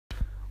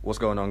What's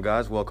going on,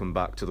 guys? Welcome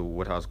back to the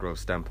Woodhouse Grove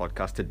STEM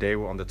podcast. Today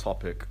we're on the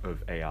topic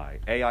of AI.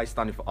 AI,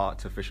 standing for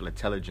artificial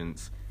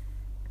intelligence,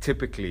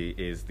 typically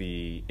is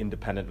the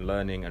independent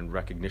learning and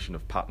recognition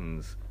of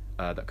patterns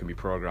that can be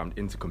programmed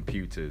into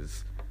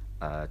computers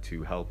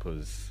to help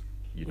us,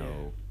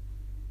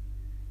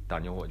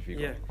 Daniel, what have you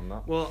got on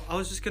that? Well, I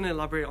was just going to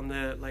elaborate on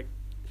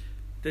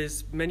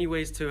there's many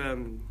ways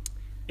to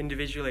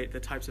individuate the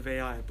types of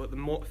AI, but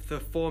the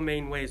four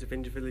main ways of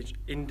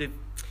individuating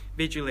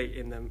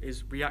them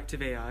is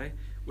reactive AI,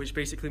 which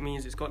basically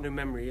means it's got no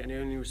memory and it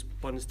only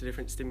responds to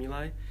different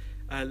stimuli.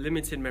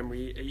 Limited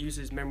memory, it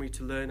uses memory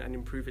to learn and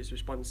improve its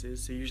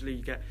responses. So usually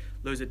you get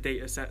loads of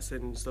data sets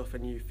and stuff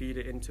and you feed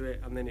it into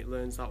it and then it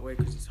learns that way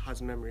because it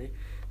has memory.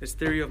 There's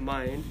theory of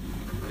mind,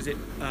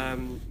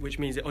 which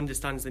means it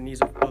understands the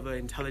needs of other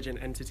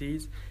intelligent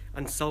entities.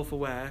 And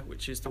self-aware,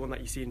 which is the one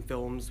that you see in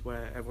films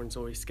where everyone's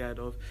always scared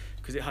of,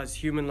 because it has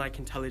human-like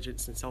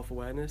intelligence and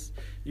self-awareness.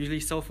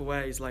 Usually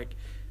self-aware is like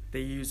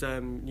they use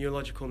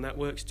neurological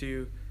networks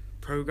to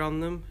program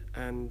them,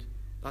 and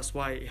that's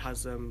why it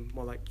has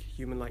more like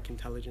human-like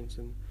intelligence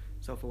and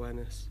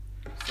self-awareness.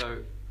 So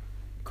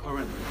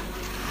currently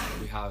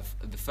we have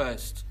the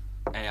first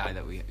AI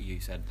that you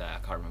said there. I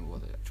can't remember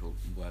what the actual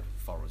word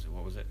for was.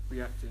 What was it?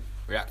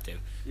 Reactive.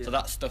 Yeah. So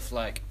that's stuff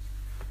like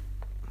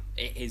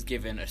it is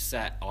given a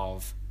set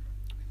of,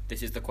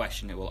 this is the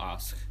question it will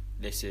ask.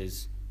 This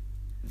is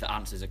the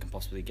answers it can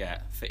possibly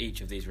get for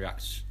each of these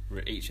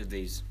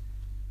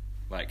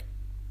like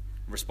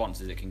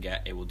responses it can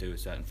get. It will do a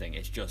certain thing.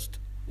 It's just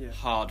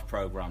hard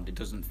programmed. It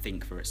doesn't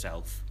think for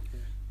itself.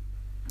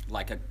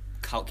 Like a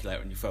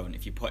calculator on your phone,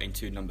 if you put in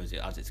two numbers,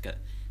 that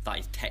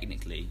is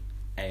technically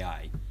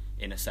AI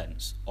in a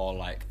sense. Or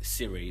like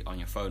Siri on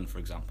your phone, for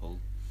example,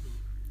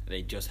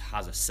 it just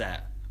has a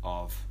set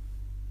of,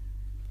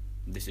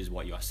 this is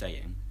what you are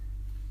saying,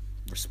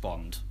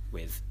 respond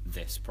with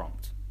this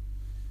prompt.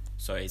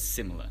 So it's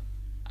similar.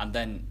 And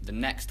then the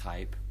next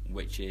type,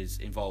 which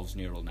involves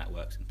neural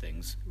networks and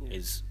things,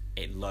 is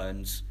it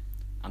learns,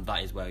 and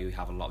that is where you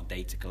have a lot of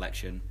data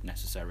collection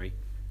necessary.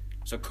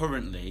 So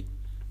currently,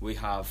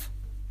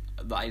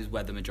 that is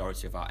where the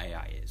majority of our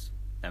AI is,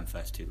 them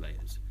first two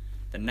layers.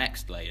 The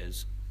next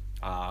layers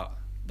are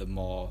the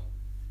more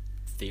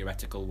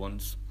theoretical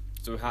ones.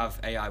 So we have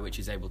AI which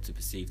is able to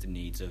perceive the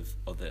needs of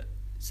other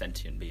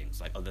sentient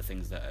beings, like other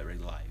things that are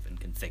alive and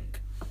can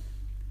think.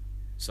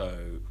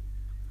 So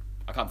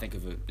I can't think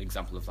of an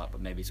example of that,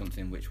 but maybe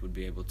something which would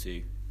be able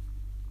to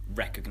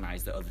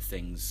recognise that other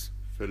things...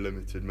 For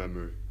limited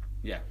memory.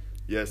 Yeah.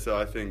 Yeah, so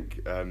I think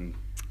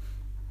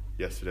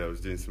yesterday I was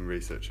doing some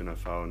research and I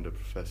found a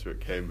professor at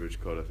Cambridge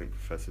called, I think,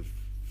 Professor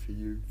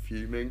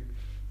Fuming,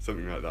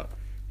 something like that.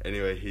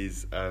 Anyway,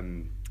 he's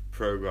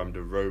programmed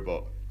a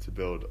robot to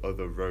build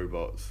other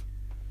robots,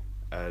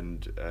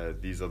 and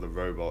these other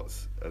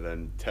robots are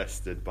then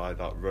tested by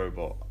that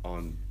robot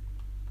on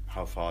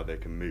how far they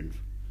can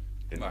move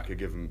in like a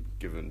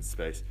given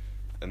space.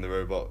 And the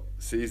robot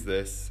sees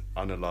this,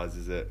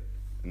 analyses it,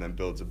 and then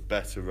builds a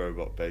better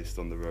robot based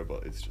on the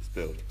robot it's just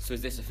built. So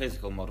is this a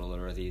physical model,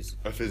 or are these...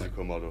 A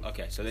physical model.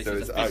 Okay, so this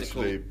is a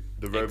physical actually,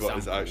 the robot example.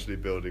 is actually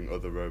building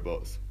other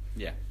robots.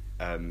 Yeah.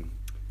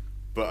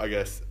 But I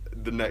guess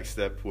the next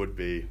step would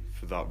be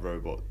for that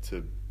robot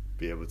to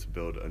be able to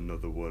build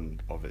another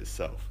one of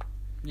itself.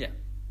 Yeah.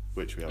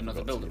 Which we haven't got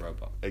to builder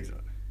robot.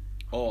 Exactly.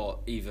 Or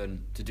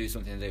even to do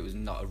something that it was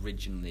not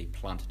originally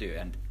planned to do,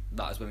 and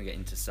that is when we get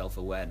into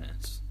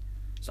self-awareness.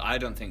 So I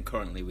don't think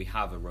currently we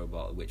have a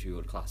robot which we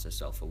would class as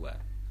self-aware.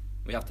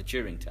 We have the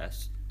Turing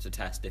test to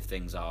test if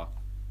things are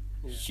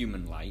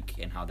human-like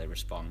in how they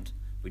respond.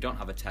 We don't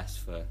have a test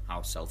for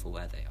how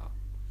self-aware they are.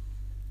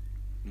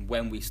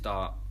 When we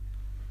start,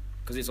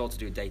 because it's all to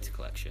do with data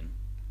collection,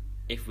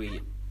 if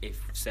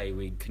say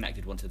we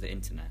connected one to the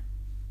internet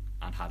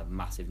and had a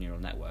massive neural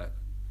network,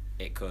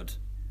 it could,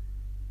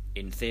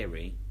 in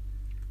theory,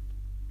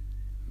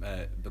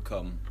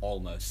 become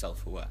almost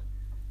self-aware.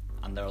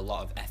 And there are a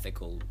lot of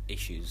ethical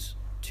issues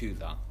to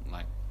that.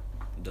 Like,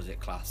 does it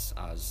class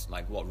as,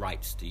 like, what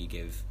rights do you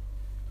give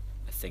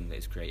a thing that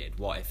is created?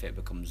 What if it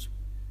becomes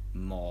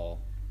more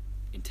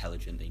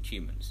intelligent than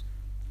humans?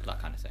 That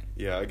kind of thing.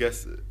 Yeah, I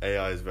guess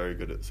AI is very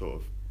good at sort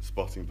of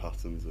spotting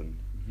patterns and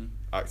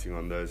acting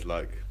on those.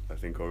 Like, I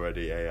think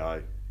already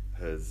AI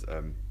has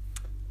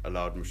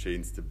allowed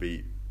machines to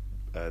beat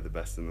the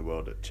best in the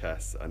world at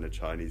chess and a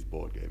Chinese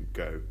board game,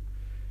 Go.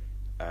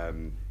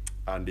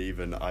 And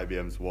even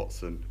IBM's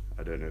Watson,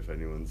 I don't know if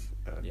anyone's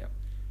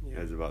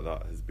knows about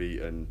that, has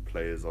beaten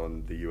players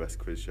on the US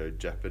quiz show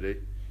Jeopardy.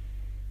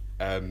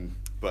 But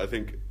I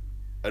think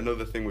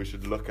another thing we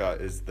should look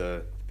at is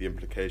the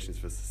implications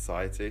for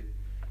society.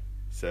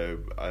 So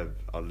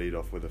I'll lead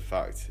off with a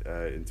fact.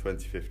 In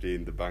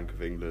 2015, the Bank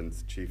of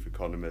England's chief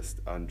economist,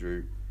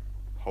 Andrew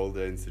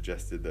Haldane,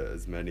 suggested that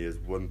as many as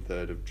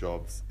 1/3 of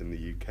jobs in the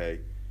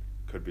UK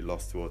could be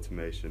lost to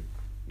automation.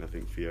 And I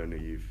think, Fiona,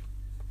 you've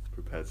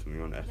prepared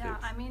something on ethics. Yeah,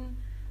 I mean,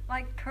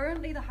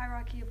 currently the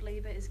hierarchy of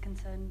labour is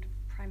concerned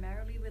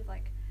primarily with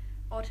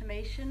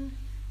automation,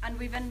 And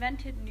we've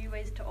invented new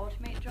ways to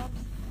automate jobs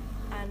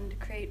and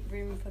create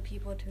room for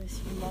people to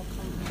assume more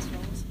complex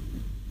roles.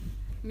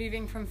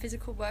 Moving from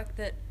physical work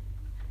that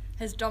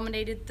has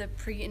dominated the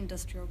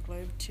pre-industrial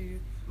globe to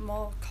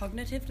more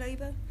cognitive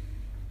labour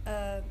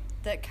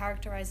that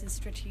characterises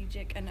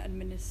strategic and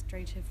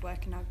administrative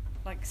work in our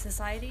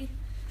society.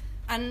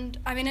 And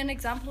I mean, an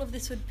example of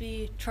this would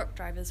be truck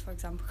drivers, for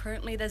example.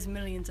 Currently, there's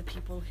millions of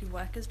people who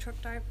work as truck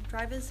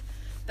drivers,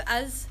 but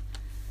as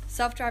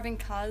self-driving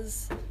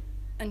cars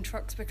and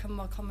trucks become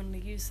more commonly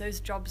used, those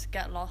jobs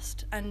get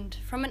lost. And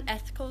from an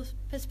ethical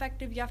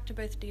perspective, you have to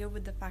both deal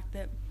with the fact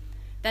that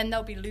then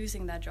they'll be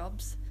losing their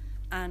jobs,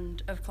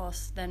 and of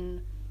course,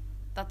 then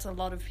that's a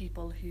lot of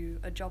people who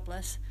are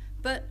jobless.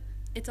 But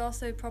it's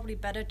also probably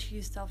better to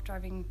use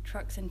self-driving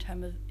trucks in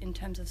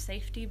terms of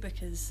safety,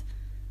 because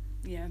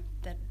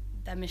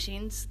they're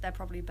machines. They're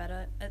probably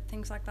better at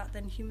things like that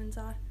than humans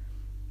are.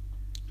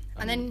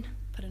 And then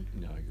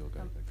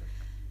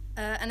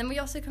and then we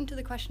also come to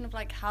the question of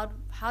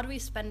how do we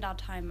spend our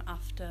time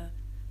after,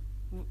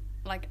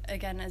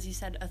 again, as you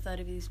said, a third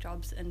of these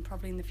jobs, and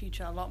probably in the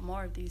future a lot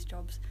more of these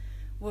jobs,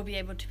 will be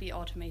able to be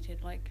automated.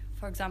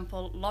 For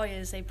example,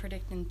 lawyers, they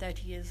predict in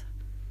 30 years,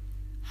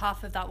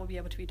 half of that will be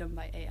able to be done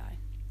by AI.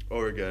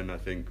 Or again, I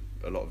think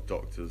a lot of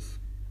doctors,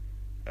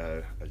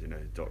 as you know,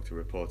 doctor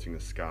reporting a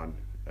scan,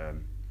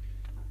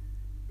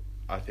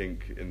 I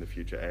think in the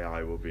future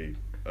AI will be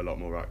a lot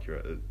more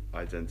accurate at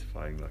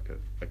identifying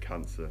a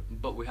cancer.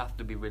 But we have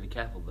to be really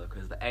careful though,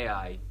 because the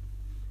AI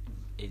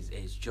is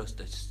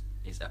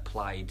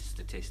applied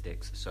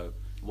statistics. So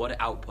what it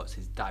outputs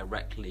is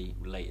directly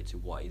related to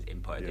what is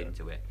inputted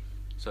into it.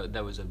 So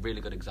there was a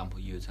really good example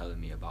you were telling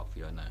me about,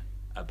 Fiona,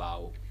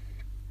 about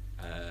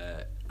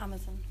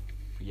Amazon.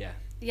 Yeah.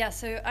 Yeah,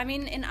 so I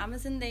mean, in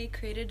Amazon they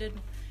created an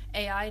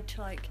AI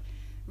to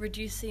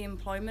reduce the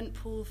employment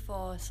pool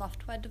for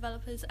software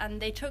developers, and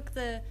they took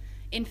the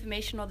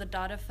information or the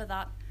data for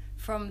that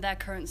from their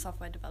current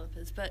software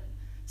developers. But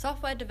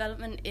software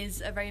development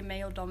is a very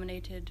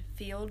male-dominated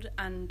field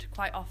and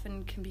quite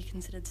often can be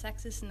considered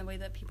sexist in the way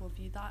that people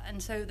view that.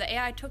 And so the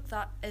AI took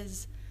that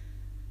as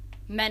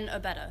men are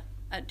better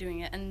at doing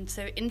it, and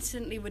so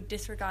instantly would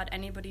disregard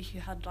anybody who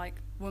had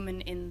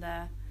women in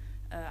their,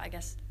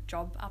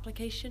 job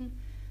application.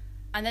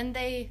 And then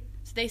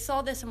they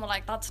saw this and were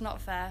like, that's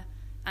not fair,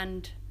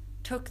 and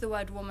took the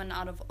word woman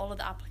out of all of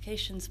the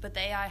applications. But the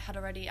AI had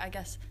already,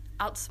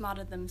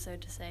 outsmarted them, so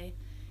to say,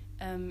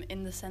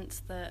 in the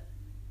sense that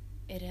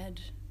it had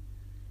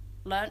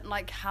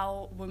learnt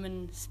how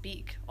women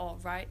speak or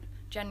write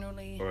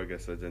generally. Or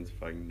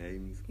identifying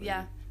names. Maybe.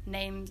 Yeah,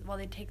 names. Well,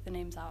 they take the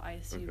names out, I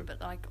assume, okay.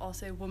 But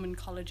also women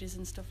colleges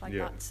and stuff like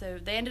that. So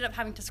they ended up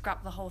having to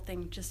scrap the whole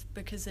thing just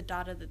because the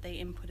data that they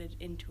inputted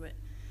into it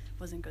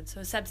wasn't good.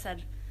 So Seb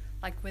said,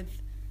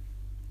 with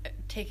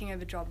taking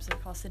over jobs,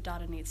 of course, the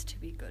data needs to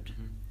be good.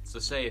 Mm-hmm. So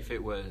say if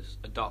it was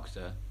a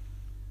doctor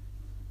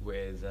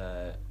with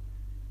a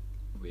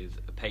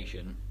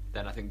patient,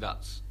 then I think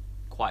that's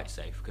quite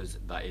safe, because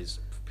that is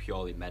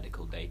purely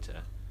medical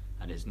data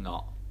and it's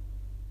not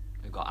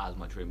got as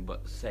much room.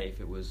 But say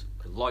if it was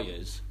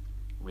lawyers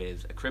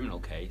with a criminal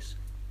case,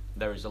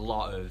 there is a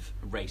lot of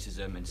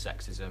racism and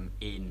sexism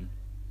in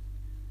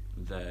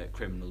the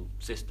criminal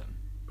system.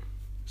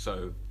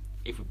 So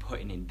if we're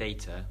putting in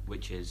data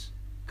which is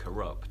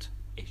corrupt,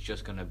 it's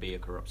just going to be a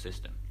corrupt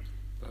system,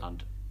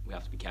 and we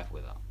have to be careful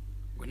with that.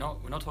 We're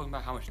not talking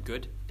about how much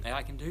good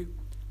AI can do.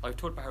 We've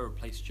talked about how it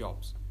replaces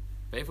jobs,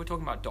 but if we're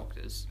talking about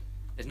doctors,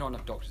 there's not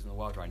enough doctors in the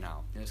world right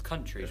now. There's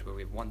countries where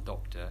we have one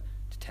doctor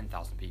to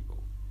 10,000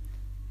 people,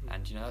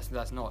 and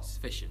that's not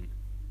sufficient.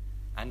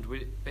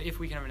 But if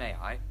we can have an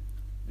AI,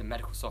 the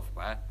medical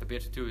software, they'll be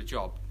able to do a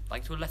job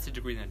to a lesser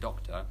degree than a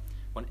doctor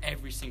on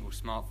every single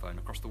smartphone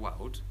across the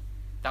world.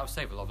 That would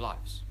save a lot of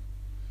lives.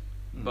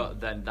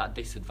 But then that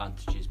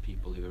disadvantages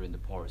people who are in the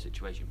poorer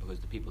situation, because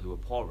the people who are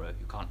poorer,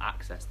 who can't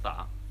access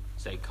that,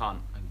 say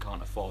can't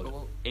afford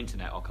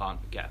internet or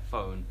can't get a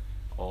phone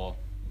or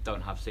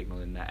don't have signal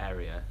in their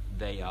area,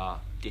 they are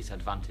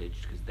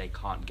disadvantaged because they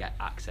can't get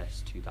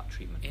access to that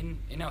treatment.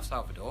 In El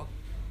Salvador,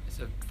 it's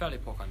a fairly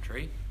poor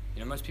country.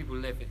 Most people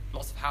live in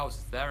lots of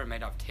houses there are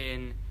made out of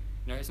tin.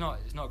 It's not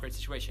a great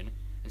situation.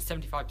 And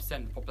 75%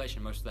 of the population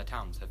in most of their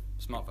towns have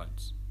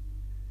smartphones,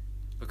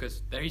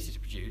 because they're easy to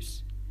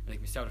produce and they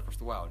can be sold across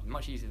the world.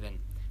 Much easier than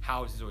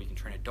houses, or you can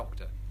train a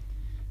doctor.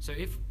 So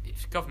if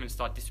governments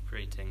start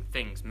distributing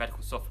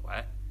medical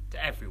software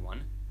to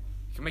everyone,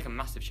 you can make a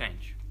massive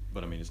change.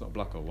 But it's not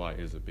black or white,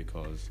 is it?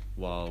 Because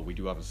while we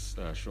do have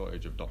a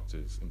shortage of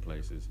doctors in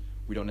places,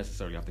 we don't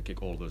necessarily have to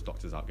kick all those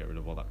doctors out, get rid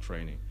of all that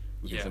training.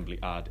 We can simply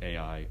add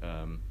AI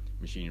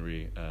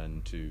machinery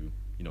and to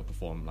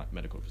perform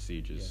medical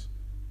procedures.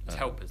 To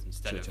help us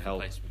instead of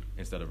replacement.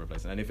 Instead of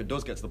replacement. And if it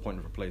does get to the point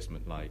of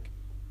replacement,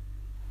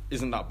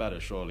 isn't that better,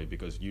 surely?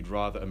 Because you'd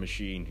rather a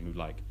machine who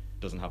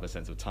doesn't have a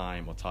sense of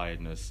time or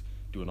tiredness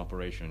do an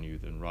operation on you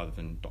than rather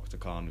than Dr.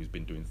 Khan, who's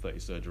been doing 30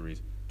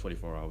 surgeries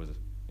 24 hours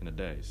in a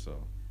day.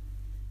 So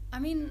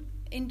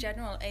in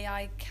general,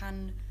 AI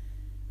can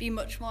be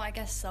much more,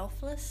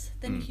 selfless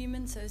than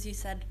humans. So as you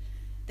said,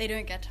 they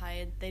don't get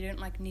tired. They don't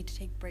like need to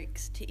take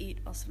breaks to eat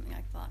or something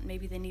like that.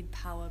 Maybe they need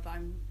power, but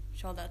I'm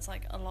sure that's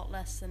like a lot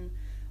less than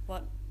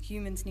what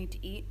humans need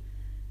to eat.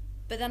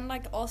 But then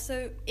like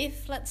also,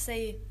 if let's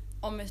say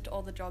almost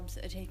all the jobs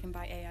are taken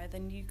by AI,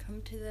 then you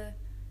come to the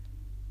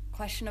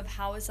question of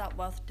how is that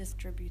wealth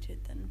distributed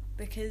then?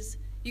 Because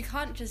you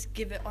can't just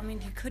give it, I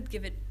mean, you could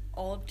give it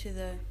all to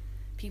the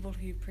people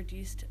who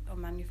produced or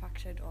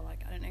manufactured or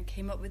like, I don't know,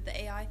 came up with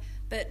the AI,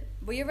 but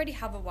we already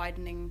have a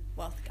widening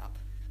wealth gap,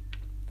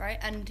 right?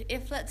 And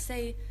if let's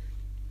say,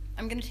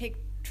 I'm going to take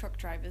truck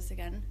drivers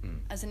again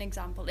as an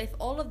example, if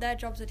all of their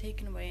jobs are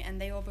taken away and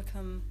they all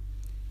become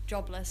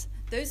jobless,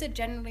 those are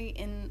generally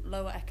in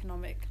lower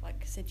economic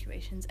like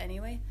situations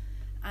anyway.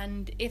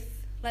 And if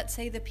let's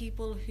say the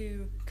people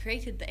who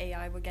created the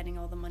AI were getting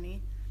all the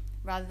money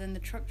rather than the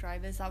truck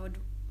drivers, that would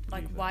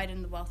like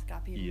widen the wealth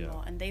gap even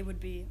more, and they would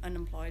be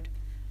unemployed.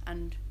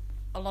 And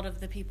a lot of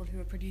the people who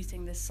are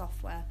producing this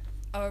software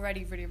are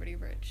already really, really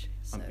rich.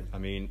 So I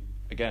mean,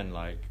 again,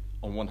 like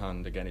on one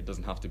hand, again, it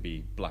doesn't have to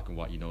be black and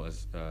white. You know,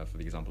 as for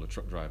the example of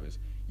truck drivers,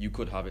 you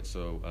could have it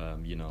so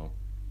you know,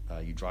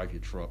 you drive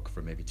your truck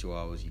for maybe 2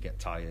 hours, you get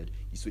tired,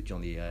 you switch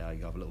on the AI,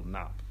 you have a little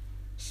nap.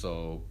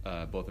 So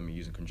both of them are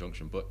used in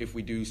conjunction. But if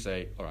we do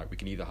say, all right, we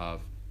can either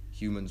have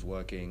humans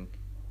working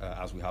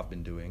as we have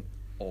been doing,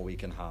 or we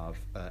can have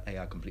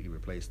AI completely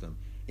replace them.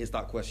 It's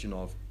that question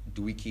of,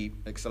 do we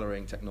keep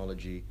accelerating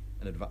technology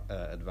and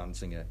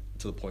advancing it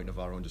to the point of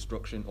our own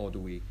destruction, or do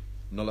we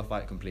nullify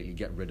it completely,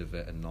 get rid of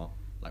it, and not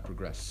like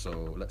progress?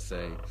 So let's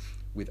say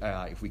with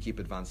AI, if we keep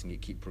advancing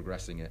it, keep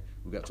progressing it,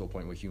 we'll get to a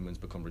point where humans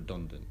become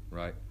redundant,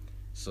 right?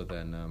 So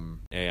then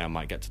AI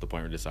might get to the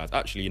point where it decides,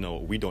 actually, you know,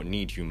 we don't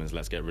need humans,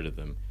 let's get rid of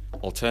them.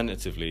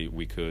 Alternatively,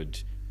 we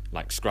could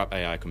like scrap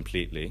AI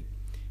completely,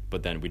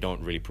 but then we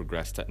don't really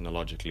progress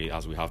technologically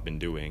as we have been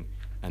doing,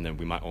 and then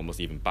we might almost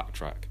even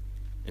backtrack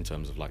in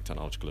terms of like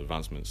technological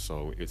advancements.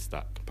 So it's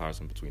that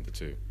comparison between the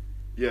two.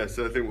 Yeah,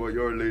 so I think what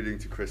you're alluding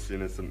to,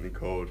 Christian, is something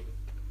called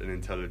an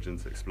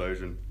intelligence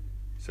explosion.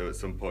 So at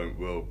some point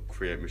we'll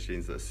create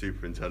machines that are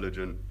super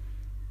intelligent,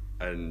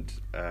 and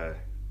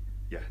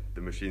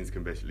the machines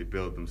can basically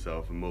build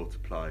themselves and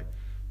multiply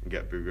and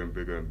get bigger and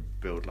bigger and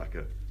build like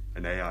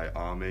an AI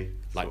army.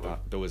 Like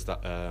that. There was those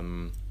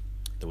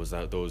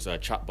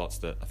chatbots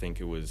that I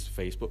think it was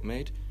Facebook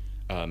made,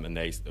 and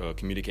they are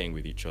communicating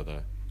with each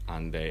other,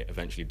 and they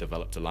eventually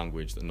developed a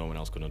language that no one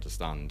else could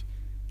understand,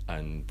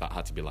 and that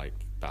had to be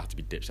ditched, that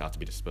had to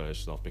be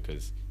dispersed off,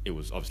 because it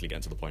was obviously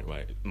getting to the point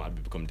where it might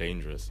become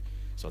dangerous.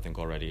 So I think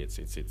already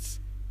it's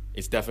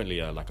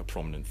definitely like a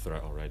prominent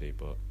threat already.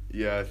 But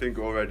yeah, I think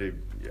already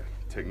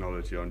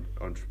technology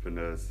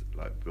entrepreneurs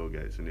like Bill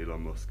Gates and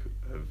Elon Musk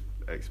have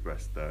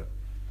expressed their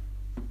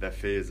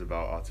fears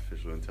about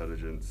artificial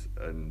intelligence,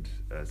 and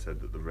said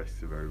that the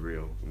risks are very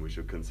real and we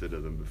should consider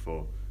them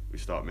before we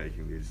start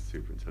making these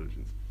super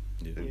intelligent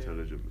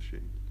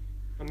machines.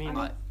 I mean,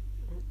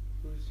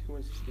 who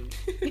wants to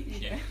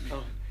speak? Yeah.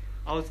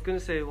 I was going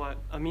to say,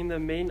 the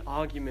main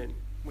argument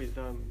with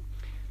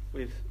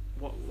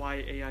why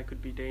AI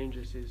could be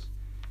dangerous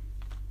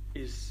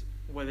is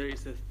whether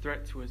it's a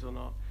threat to us or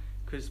not.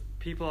 Because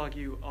people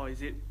argue,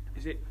 is it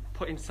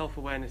putting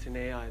self-awareness in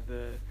AI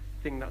the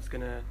thing that's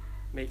going to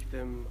make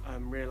them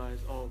realize,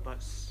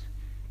 that's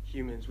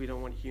humans, we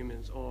don't want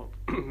humans, or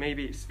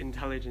maybe it's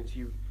intelligence,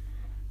 you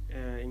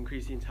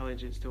increase the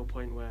intelligence to a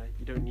point where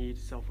you don't need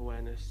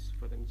self-awareness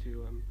for them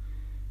to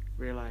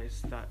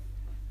realize that,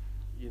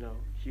 you know,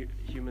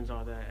 humans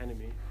are their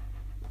enemy.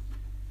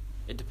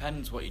 It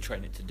depends what you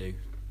train it to do.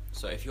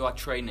 So if you are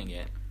training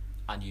it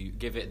and you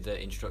give it the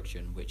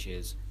instruction, which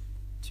is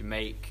to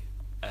make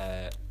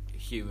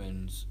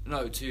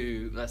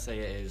let's say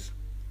it is,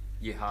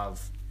 you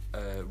have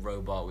a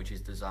robot which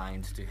is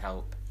designed to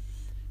help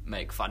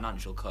make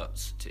financial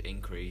cuts to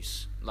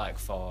increase, like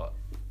for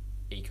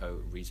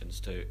eco reasons,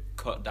 to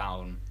cut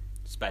down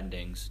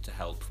spendings to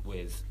help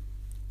with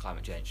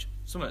climate change.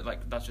 Something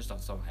like that's just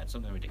off the top of my head,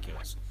 something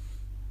ridiculous.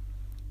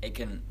 It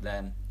can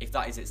then, if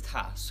that is its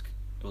task,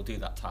 it will do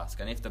that task.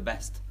 And if the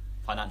best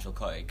financial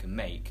cut it can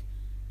make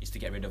is to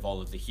get rid of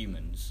all of the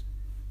humans,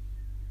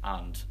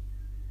 and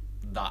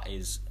that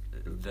is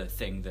the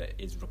thing that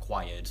is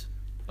required,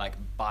 like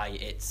by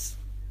its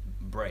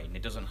brain,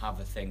 it doesn't have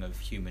a thing of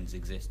humans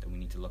exist and we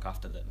need to look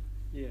after them.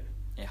 Yeah.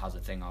 It has a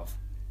thing of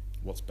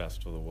what's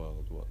best for the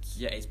world,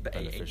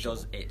 it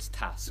does its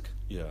task.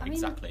 Yeah.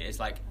 Exactly. It's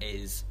like it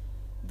is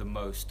the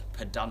most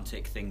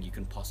pedantic thing you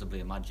can possibly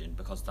imagine,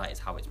 because that is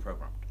how it's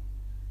programmed.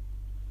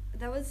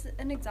 There was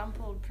an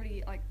example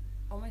pretty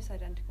almost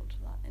identical to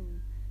that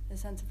in the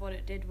sense of what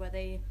it did, where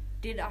they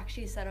did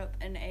actually set up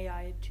an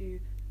AI to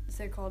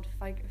so-called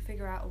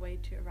figure out a way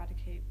to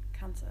eradicate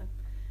cancer,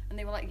 and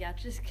they were like,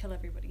 just kill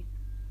everybody.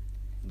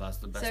 That's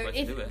the best way to do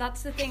it. So if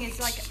that's the thing, it's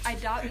like, I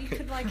doubt you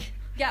could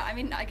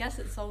I guess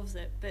it solves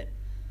it, but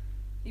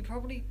you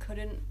probably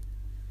couldn't.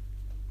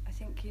 I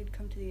think you'd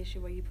come to the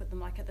issue where you put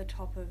them at the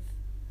top of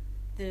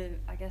the,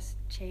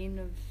 chain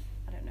of,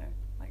 I don't know,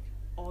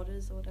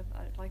 orders or whatever,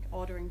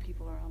 ordering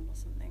people around or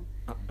something.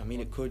 I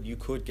mean, you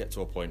could get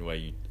to a point where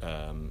you,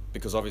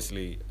 because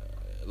obviously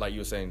like you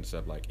were saying,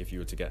 Seb, like if you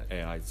were to get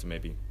AI to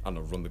maybe, I don't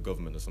know, run the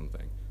government or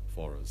something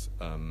for us,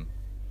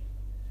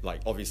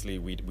 like obviously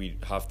we'd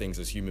have things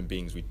as human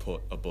beings we'd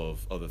put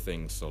above other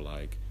things, so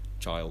like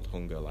child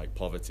hunger, like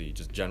poverty,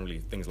 just generally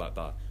things like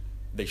that.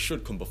 They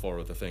should come before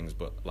other things,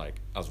 but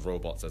like as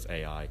robots, as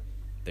AI,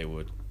 they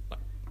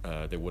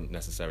wouldn't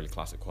necessarily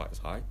class it quite as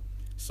high.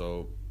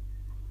 So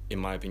in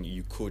my opinion,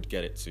 you could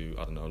get it to,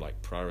 I don't know,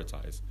 like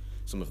prioritize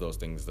some of those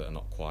things that are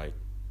not quite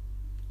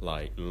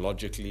like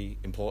logically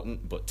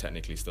important, but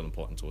technically still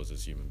important to us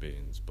as human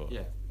beings. But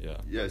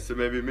yeah. So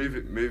maybe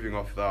moving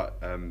off that,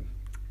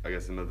 I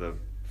guess another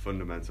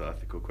fundamental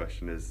ethical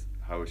question is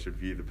how we should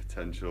view the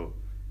potential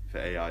for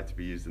AI to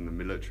be used in the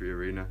military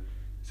arena.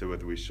 So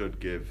whether we should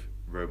give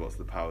robots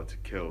the power to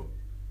kill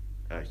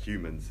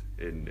humans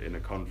in a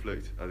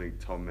conflict. I think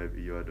Tom,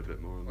 maybe you had a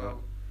bit more on that.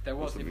 There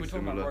was, if we're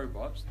talking about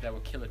robots, there were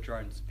killer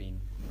drones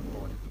being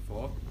reported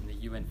before, and the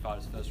UN filed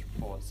its first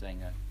report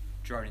saying a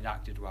drone had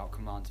acted without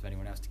commands of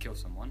anyone else to kill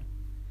someone.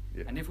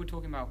 Yeah. And if we're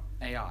talking about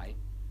AI,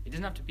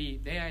 the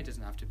AI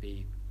doesn't have to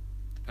be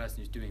the person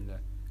who's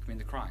committing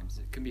the crimes.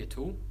 It can be a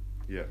tool.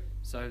 Yeah.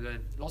 So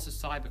lots of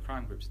cyber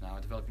crime groups now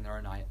are developing their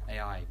own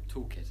AI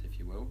toolkit, if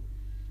you will,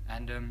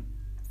 and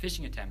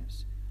phishing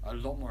attempts are a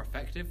lot more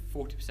effective,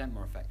 40%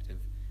 more effective,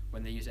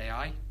 when they use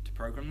AI to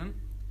program them,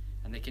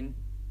 and they can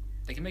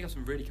make up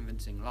some really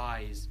convincing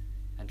lies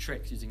and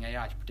tricks using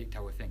AI to predict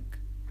how we think.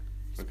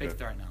 It's a big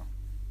threat now.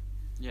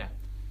 Yeah,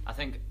 I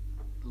think,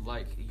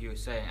 like you were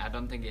saying, I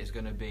don't think it's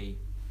going to be,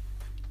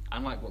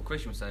 and like what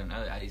Christian was saying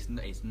earlier,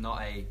 it's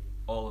not a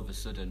all of a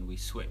sudden we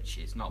switch.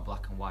 It's not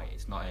black and white.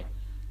 It's not a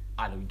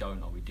either we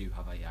don't or we do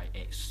have AI.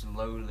 It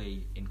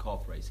slowly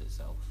incorporates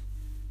itself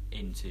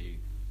into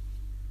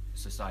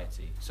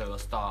society. So it'll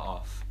start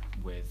off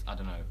with, I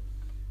don't know,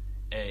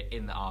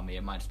 in the army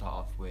it might start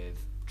off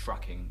with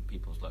tracking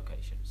people's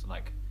locations,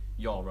 like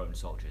your own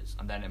soldiers,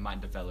 and then it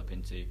might develop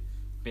into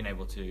being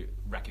able to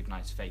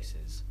recognize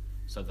faces,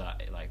 so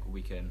that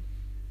we can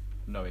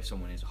know if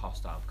someone is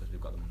hostile because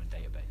we've got them on a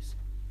database.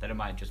 Then it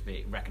might just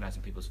be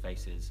recognizing people's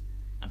faces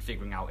and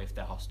figuring out if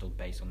they're hostile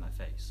based on their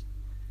face,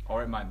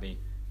 or it might be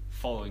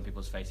following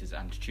people's faces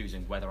and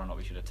choosing whether or not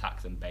we should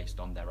attack them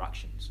based on their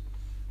actions.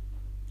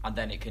 And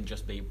then it can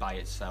just be by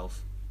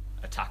itself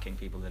attacking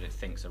people that it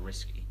thinks are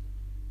risky,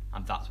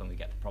 and that's when we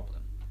get the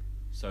problem.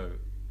 So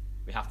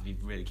we have to be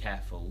really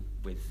careful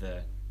with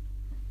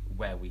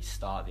where we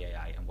start the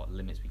AI and what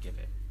limits we give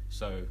it.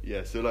 So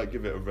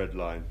give it a red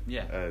line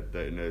that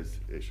it knows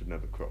it should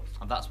never cross.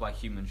 And that's why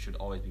humans should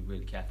always be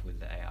really careful with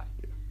the AI.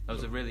 Yeah. That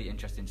was a really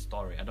interesting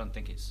story. I don't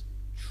think it's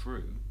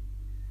true,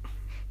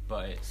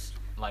 but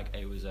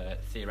it was a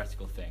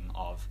theoretical thing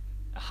of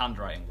a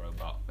handwriting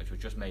robot which was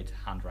just made to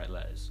handwrite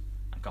letters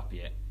and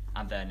copy it,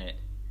 and then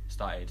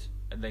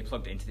they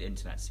plugged it into the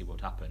internet to see what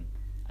would happen,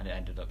 and it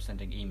ended up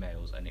sending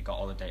emails, and it got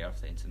all the data off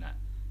the internet,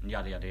 and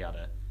yada yada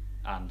yada,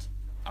 and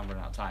I'm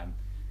running out of time.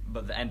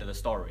 But at the end of the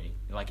story,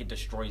 it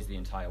destroys the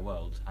entire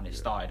world, and it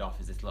started off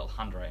as this little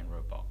handwriting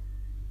robot,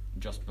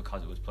 just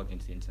because it was plugged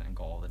into the internet and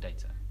got all the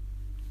data.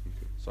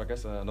 So I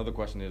guess another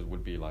question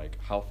would be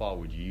how far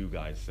would you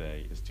guys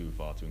say is too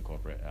far to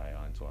incorporate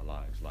AI into our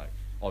lives?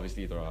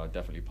 Obviously there are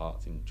definitely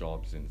parts in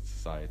jobs in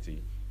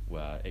society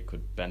where it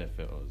could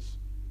benefit us,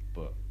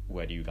 but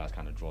where do you guys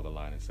kind of draw the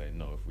line and say,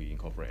 no, if we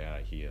incorporate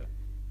AI here,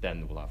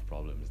 then we'll have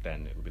problems,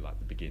 then it will be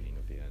the beginning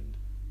of the end?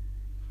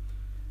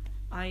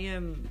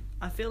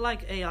 I feel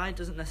like AI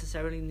doesn't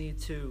necessarily need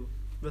to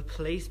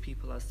replace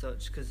people as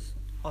such, because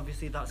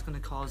obviously that's going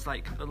to cause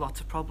a lot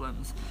of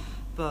problems,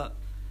 but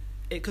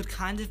it could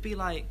kind of be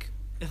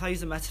if I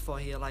use a metaphor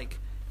here,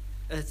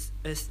 it's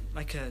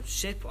like a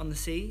ship on the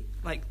sea.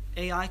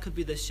 AI could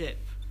be the ship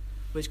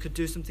which could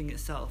do something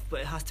itself,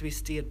 but it has to be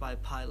steered by a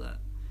pilot.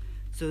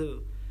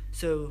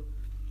 So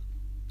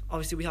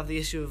obviously we have the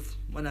issue of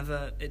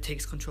whenever it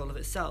takes control of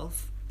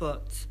itself,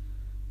 but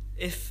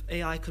if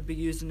AI could be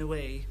used in a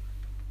way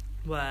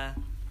where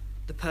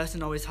the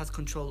person always has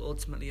control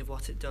ultimately of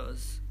what it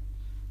does,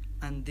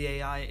 and the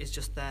AI is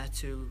just there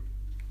to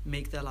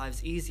make their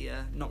lives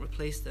easier, not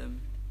replace them,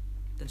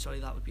 then surely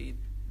that would be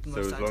the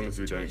most ideal situation. So as long as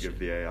we don't give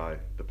the AI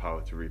the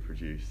power to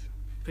reproduce,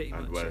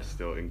 and we're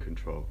still in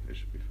control, it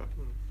should be fine.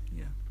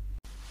 Yeah.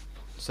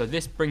 So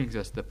this brings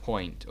us to the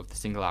point of the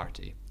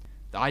singularity.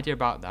 The idea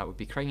about that would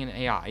be creating an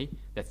AI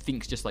that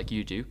thinks just like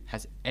you do,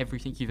 has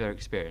everything you've ever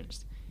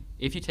experienced.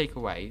 If you take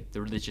away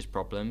the religious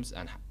problems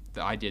and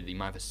the idea that you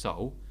might have a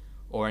soul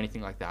or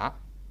anything like that,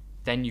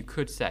 then you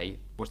could say,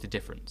 what's the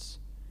difference?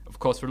 Of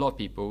course, for a lot of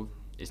people,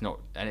 it's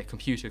not, and a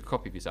computer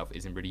copy of yourself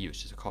isn't really you,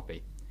 it's just a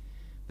copy.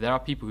 But there are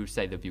people who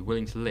say they'd be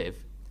willing to live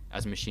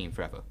as a machine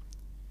forever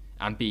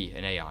and be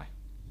an AI.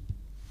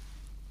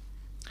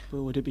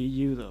 But would it be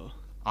you though?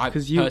 I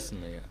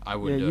personally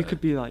would. Yeah, you could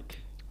be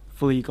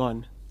fully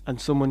gone, and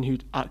someone who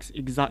acts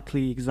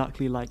exactly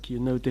like you,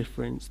 no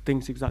difference,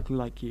 thinks exactly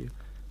like you,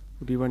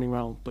 would be running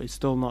around, but it's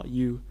still not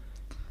you,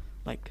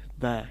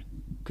 there,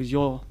 because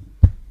you're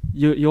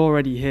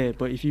already here.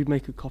 But if you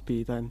make a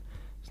copy, then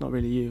it's not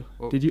really you.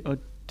 Well,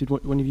 did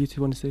one of you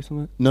two want to say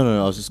something?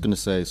 No. I was just going to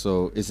say.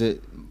 So is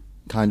it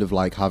kind of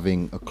like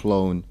having a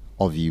clone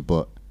of you,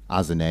 but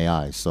as an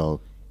AI.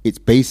 So it's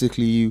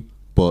basically you,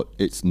 but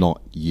it's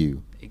not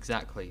you.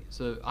 Exactly.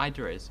 So the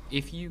idea is,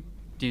 if you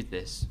do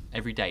this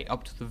every day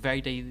up to the very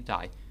day you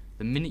die,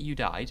 the minute you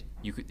died,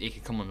 it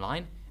could come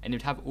online and it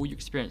would have all your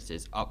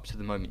experiences up to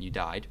the moment you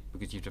died,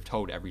 because you'd have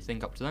told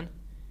everything up to then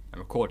and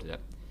recorded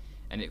it.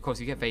 And of course,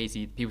 you get very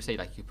easy. People say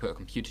like you put a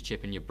computer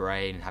chip in your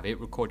brain and have it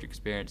record your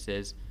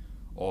experiences,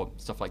 or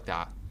stuff like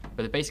that.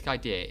 But the basic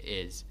idea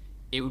is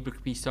it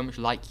would be so much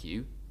like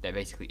you that it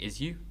basically is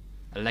you,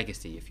 a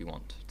legacy if you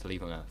want to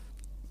leave on Earth.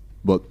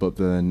 But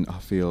then I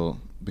feel,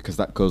 because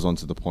that goes on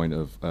to the point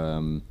of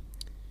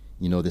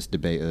this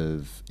debate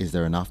of is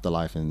there an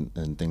afterlife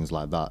and things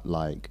like that.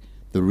 Like,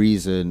 the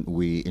reason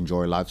we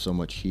enjoy life so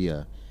much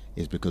here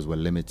is because we're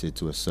limited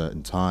to a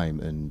certain time,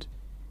 and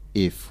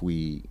if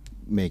we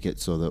make it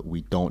so that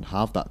we don't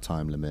have that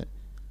time limit,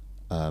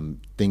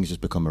 things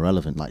just become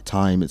irrelevant. Like,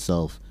 time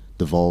itself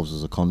devolves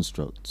as a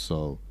construct.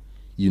 So,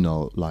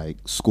 like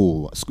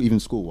even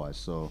school-wise.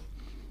 So,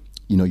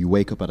 you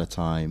wake up at a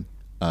time,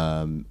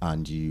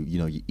 and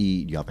you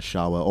eat, you have a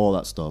shower, all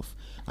that stuff,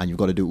 and you've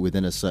got to do it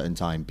within a certain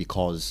time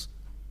because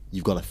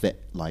you've got to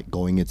fit like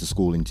going into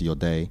school into your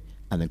day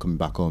and then coming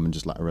back home and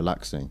just like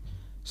relaxing.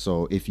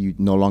 So if you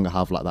no longer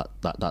have like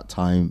that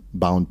time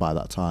bound by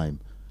that time,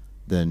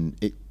 then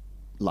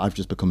life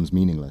just becomes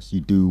meaningless. You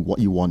do what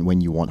you want,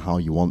 when you want, how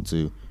you want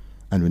to,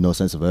 and with no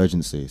sense of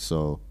urgency.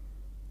 So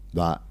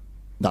that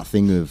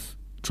thing of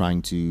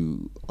trying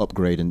to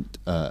upgrade and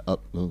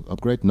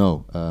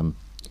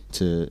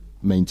to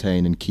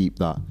maintain and keep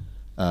that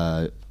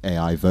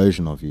AI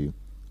version of you,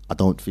 I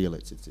don't feel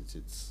it's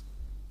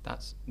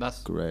That's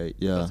great.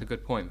 Yeah, that's a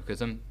good point,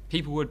 because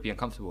people would be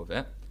uncomfortable with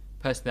it.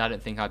 Personally, I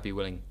don't think I'd be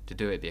willing to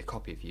do it, be a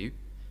copy of you.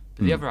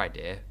 But the other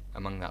idea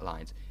among that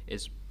lines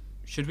is,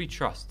 should we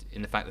trust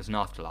in the fact there's an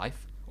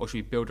afterlife, or should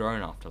we build our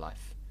own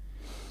afterlife?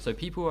 So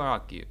people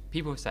are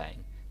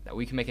saying that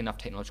we can make enough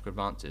technological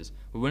advances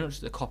where we're not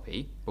just a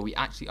copy, but we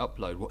actually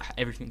upload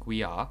everything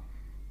we are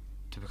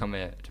to become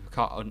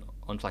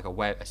onto like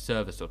a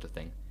server sort of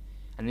thing.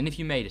 And then if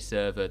you made a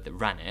server that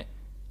ran it,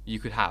 you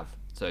could have,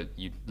 so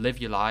you'd live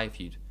your life,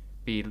 you'd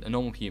be a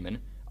normal human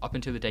up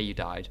until the day you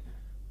died,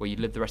 where you'd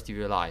live the rest of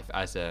your life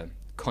as a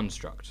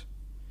construct.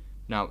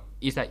 Now,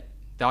 is that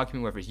the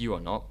argument whether it's you or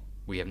not?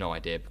 We have no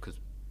idea, because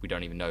we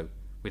don't even know.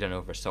 We don't know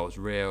if our soul's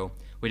real.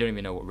 We don't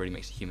even know what really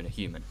makes a human a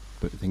human.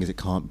 But the thing is, it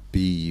can't be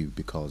you,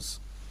 because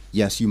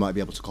yes, you might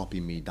be able to copy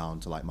me down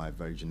to like my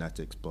very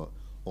genetics, but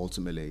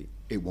ultimately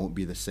it won't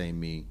be the same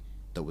me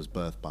that was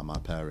birthed by my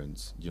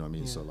parents. You know what I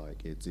mean? Yeah. So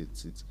like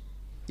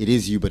it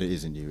is you, but it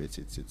isn't you.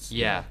 It's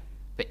yeah.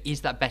 But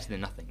is that better than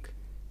nothing?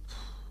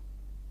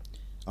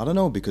 I don't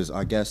know, because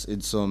I guess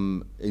in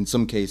some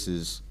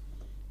cases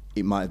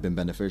it might have been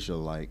beneficial.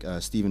 Like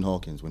Stephen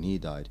Hawking, when he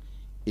died,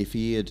 if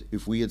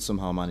we had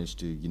somehow managed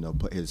to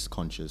put his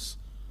conscious,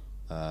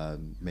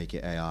 make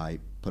it AI,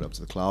 put it up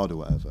to the cloud or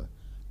whatever,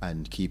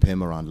 and keep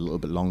him around a little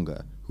bit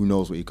longer, who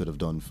knows what he could have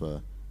done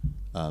for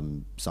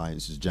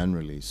sciences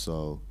generally.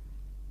 So,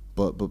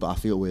 but I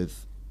feel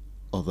with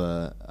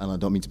other, and I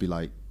don't mean to be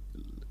like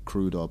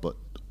crude but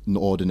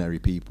ordinary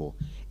people,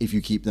 if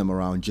you keep them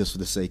around just for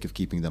the sake of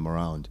keeping them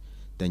around,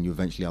 then you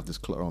eventually have this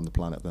clutter on the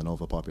planet, then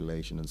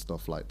overpopulation and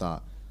stuff like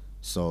that.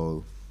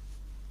 So,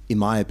 in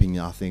my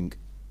opinion, I think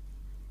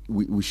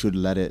we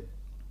shouldn't let it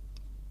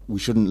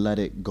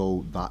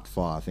go that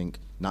far. I think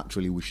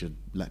naturally we should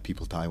let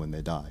people die when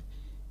they die,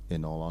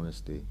 in all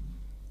honesty.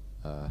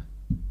 But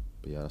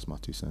yeah, that's my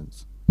 2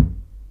 cents.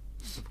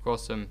 Of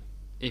course,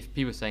 if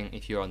people are saying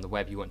if you're on the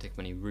web you won't take up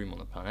any room on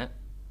the planet,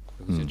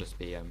 because you'll just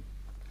be a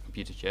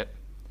computer chip.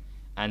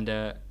 And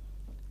the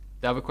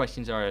other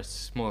questions are a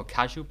more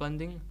casual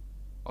blending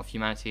of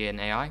humanity and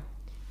AI.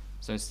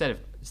 So instead of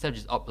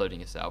just uploading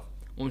yourself,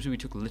 what if we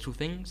took little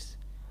things,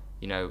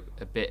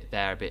 a bit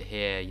there, a bit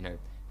here,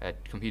 a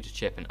computer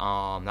chip, an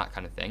arm, that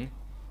kind of thing.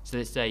 So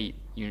let's say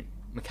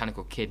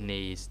mechanical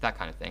kidneys, that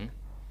kind of thing,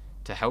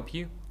 to help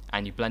you,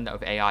 and you blend that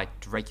with AI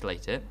to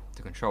regulate it,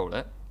 to control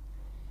it.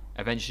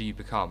 Eventually you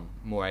become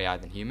more AI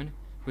than human,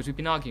 because we've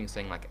been arguing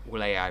saying like,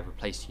 will AI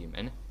replace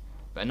human?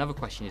 But another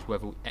question is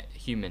whether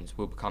humans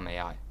will become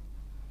AI.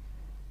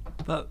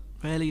 But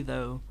really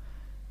though,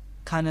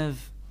 kind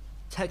of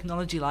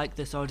technology like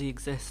this already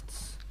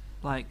exists.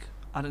 Like,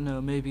 I don't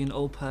know, maybe an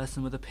old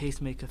person with a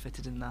pacemaker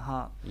fitted in their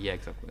heart. Yeah,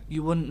 exactly.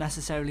 You wouldn't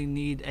necessarily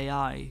need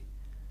AI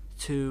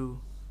to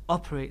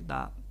operate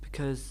that,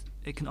 because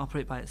it can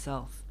operate by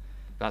itself.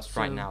 That's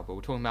right now, but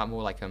we're talking about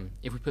more like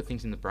if we put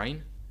things in the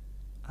brain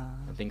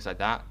and things like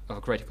that of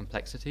a greater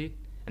complexity,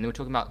 and then we're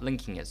talking about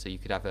linking it so you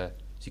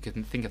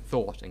could think of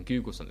thought and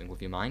Google something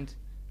with your mind,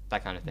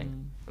 that kind of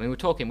thing. I mean, we're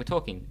talking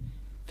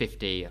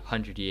 50,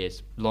 100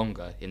 years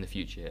longer in the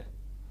future.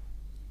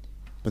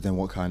 But then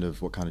what kind of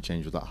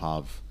change would that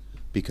have?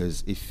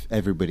 Because if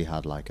everybody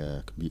had like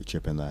a computer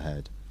chip in their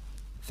head,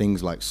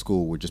 things like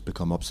school would just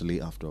become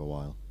obsolete after a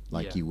while.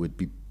 Like you would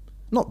be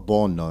not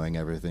born knowing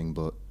everything,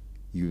 but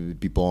you would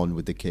be born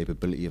with the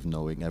capability of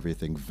knowing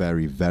everything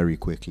very, very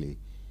quickly.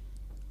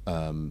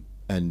 And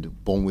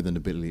and born with an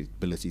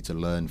ability to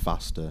learn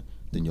faster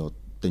than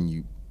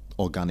you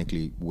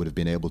organically would have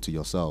been able to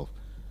yourself.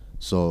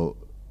 So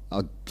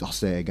I'll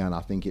say it again, I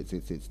think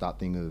it's that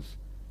thing of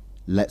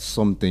let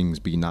some things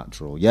be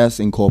natural. Yes,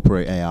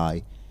 incorporate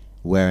AI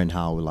where and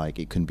how like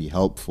it can be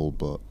helpful,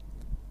 but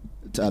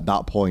at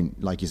that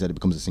point, like you said, it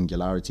becomes a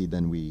singularity,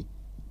 then we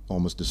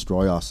almost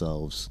destroy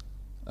ourselves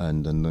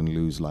and then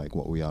lose like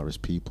what we are as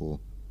people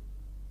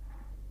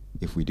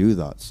if we do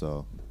that.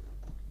 So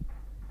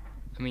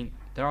I mean,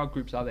 there are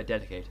groups out there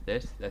dedicated to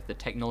this. There's the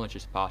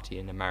Technologist Party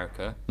in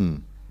America,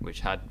 which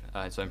had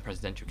its own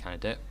presidential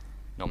candidate,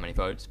 not many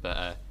votes,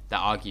 but that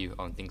argue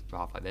on things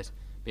behalf like this.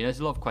 But you know,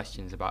 there's a lot of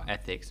questions about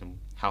ethics and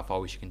how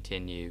far we should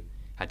continue,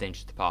 how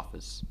dangerous the path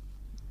is.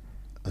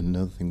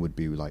 Another thing would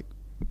be like,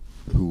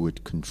 who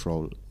would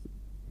control?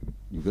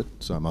 You good?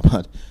 Sorry, my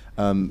bad.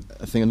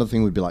 I think another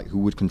thing would be like, who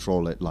would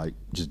control it, like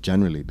just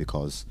generally,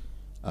 because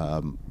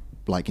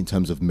like in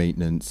terms of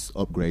maintenance,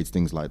 upgrades,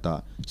 things like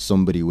that,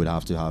 somebody would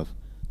have to have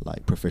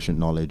like proficient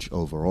knowledge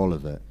over all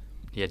of it.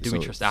 Yeah, do we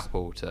trust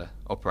Apple to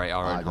operate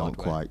our own hardware? I don't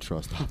quite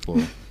trust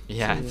Apple.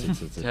 Yeah,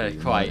 to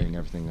quite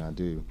everything I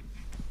do.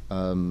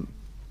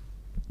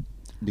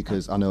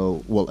 Because I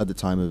know, well, at the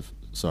time of,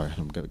 sorry,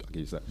 I'm going to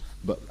use that,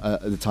 but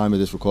at the time of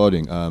this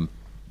recording, I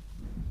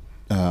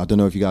don't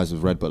know if you guys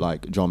have read, but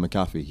like John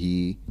McAfee,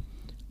 he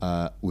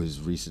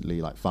was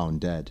recently like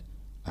found dead,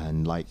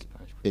 and like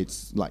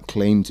it's like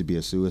claimed to be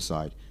a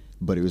suicide,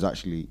 but it was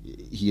actually,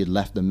 he had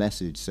left a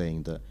message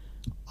saying that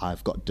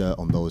I've got dirt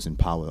on those in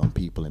power, on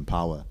people in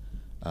power.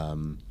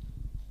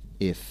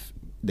 If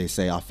they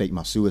say I faked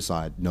my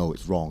suicide, no,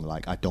 it's wrong.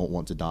 Like, I don't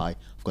want to die.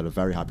 I've got a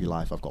very happy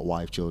life. I've got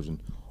wife, children,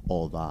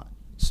 all that.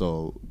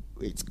 So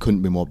it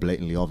couldn't be more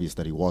blatantly obvious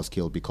that he was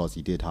killed, because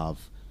he did have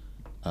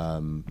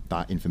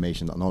that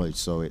information, that knowledge.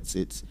 So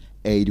it's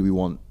A, do we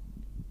want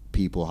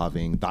people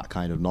having that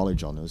kind of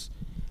knowledge on us?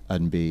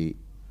 And B,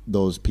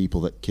 those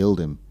people that killed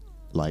him,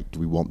 like, do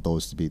we want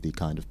those to be the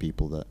kind of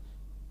people that,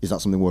 is that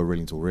something we're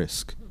willing to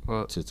risk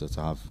to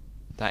have?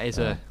 That is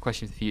a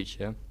question for the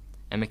future.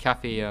 And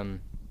McAfee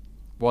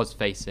was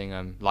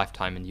facing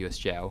lifetime in US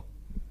jail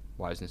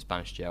while he was in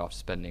Spanish jail after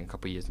spending a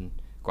couple of years in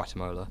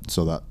Guatemala.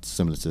 So that's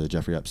similar to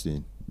Jeffrey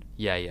Epstein?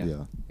 Yeah,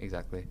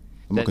 exactly.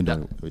 I'm not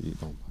condoning it.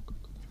 Oh,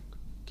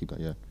 keep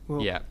going, yeah.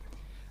 Well, yeah.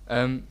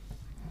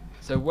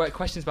 So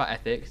questions about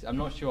ethics, I'm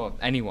not sure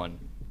anyone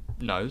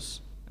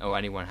knows or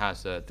anyone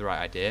has the right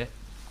idea.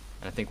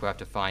 And I think we'll have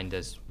to find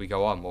as we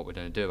go on what we're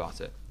going to do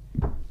about it.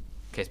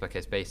 Case by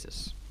case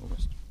basis,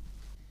 almost.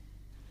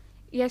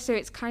 Yeah, so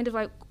it's kind of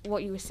like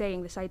what you were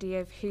saying, this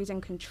idea of who's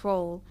in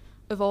control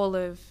of all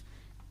of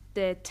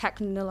the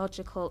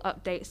technological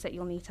updates that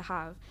you'll need to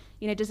have.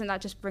 You know, doesn't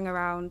that just bring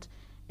around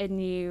a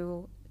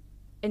new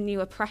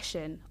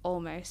oppression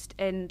almost?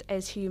 And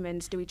as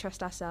humans, do we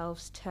trust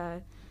ourselves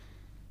to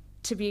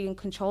be in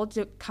control?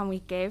 Can we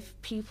give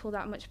people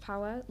that much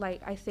power?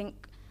 Like, I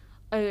think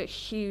a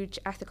huge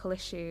ethical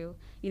issue,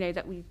 you know,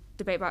 that we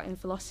debate about in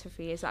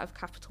philosophy is that of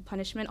capital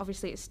punishment.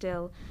 Obviously, it's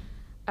still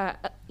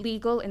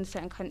legal in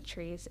certain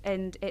countries,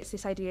 and it's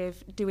this idea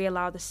of, do we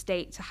allow the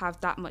state to have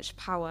that much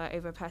power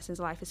over a person's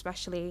life,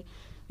 especially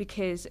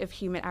because of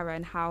human error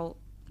and how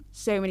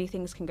so many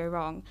things can go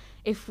wrong.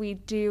 If we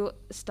do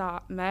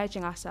start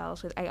merging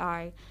ourselves with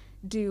AI,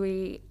 do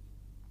we,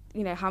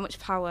 you know, how much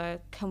power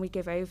can we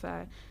give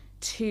over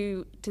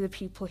to the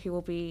people who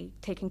will be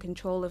taking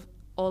control of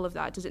all of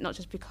that? Does it not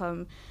just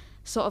become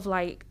sort of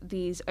like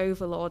these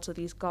overlords or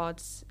these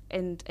gods,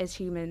 and as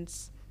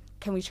humans,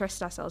 can we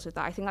trust ourselves with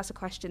that? I think that's a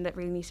question that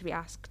really needs to be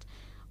asked.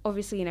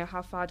 Obviously, you know,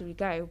 how far do we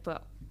go?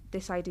 But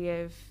this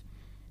idea of,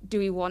 do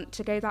we want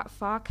to go that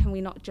far? Can we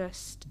not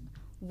just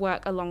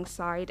work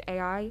alongside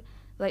AI?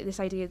 Like this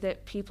idea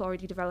that people are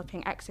already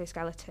developing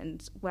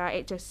exoskeletons, where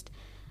it just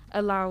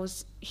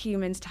allows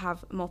humans to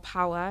have more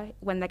power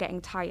when they're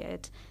getting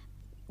tired.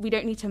 We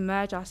don't need to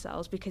merge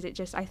ourselves, because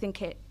I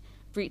think it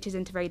breaches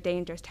into very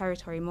dangerous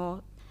territory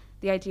more.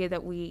 The idea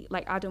that we,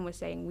 like Adam was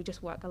saying, we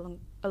just work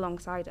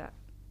alongside it.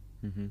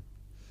 Mm-hmm.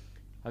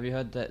 Have you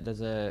heard that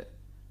there's a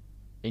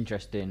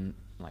interesting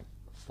like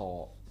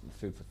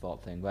food for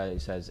thought thing where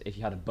it says if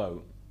you had a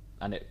boat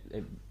and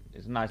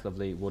it's a nice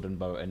lovely wooden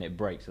boat and it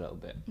breaks a little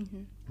bit,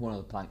 one of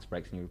the planks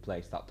breaks and you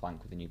replace that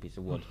plank with a new piece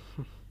of wood,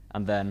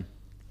 and then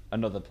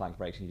another plank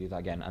breaks and you do that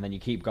again, and then you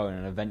keep going,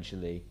 and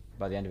eventually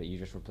by the end of it you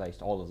just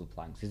replaced all of the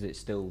planks. Is it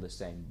still the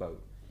same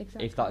boat?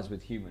 Exactly. If that is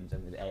with humans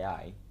and with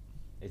AI,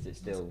 is it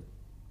still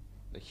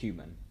a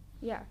human?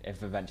 Yeah.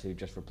 If eventually we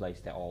just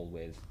replaced it all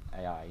with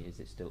AI, is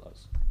it still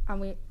us?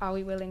 And are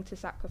we willing to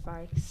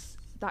sacrifice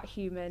that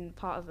human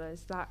part of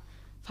us, that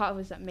part of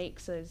us that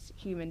makes us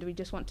human? Do we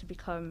just want to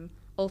become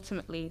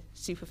ultimately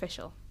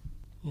superficial?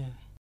 Yeah.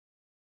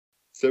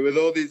 So with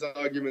all these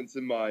arguments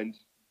in mind,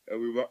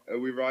 are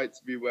we right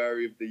to be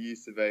wary of the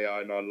use of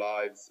AI in our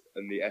lives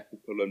and the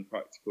ethical and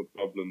practical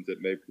problems it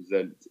may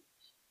present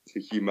to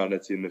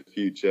humanity in the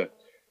future?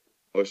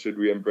 Or should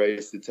we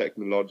embrace the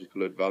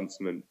technological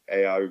advancement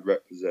AI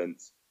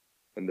represents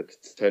and the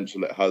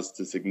potential it has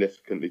to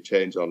significantly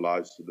change our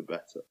lives for the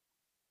better?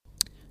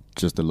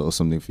 just a little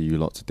something for you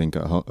lot to think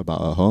about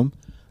at home.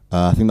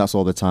 I think that's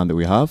all the time that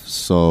we have.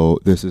 So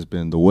this has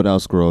been the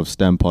Woodhouse Grove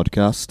STEM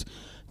podcast.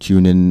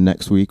 Tune in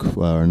next week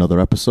for another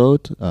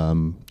episode.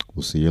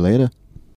 We'll see you later.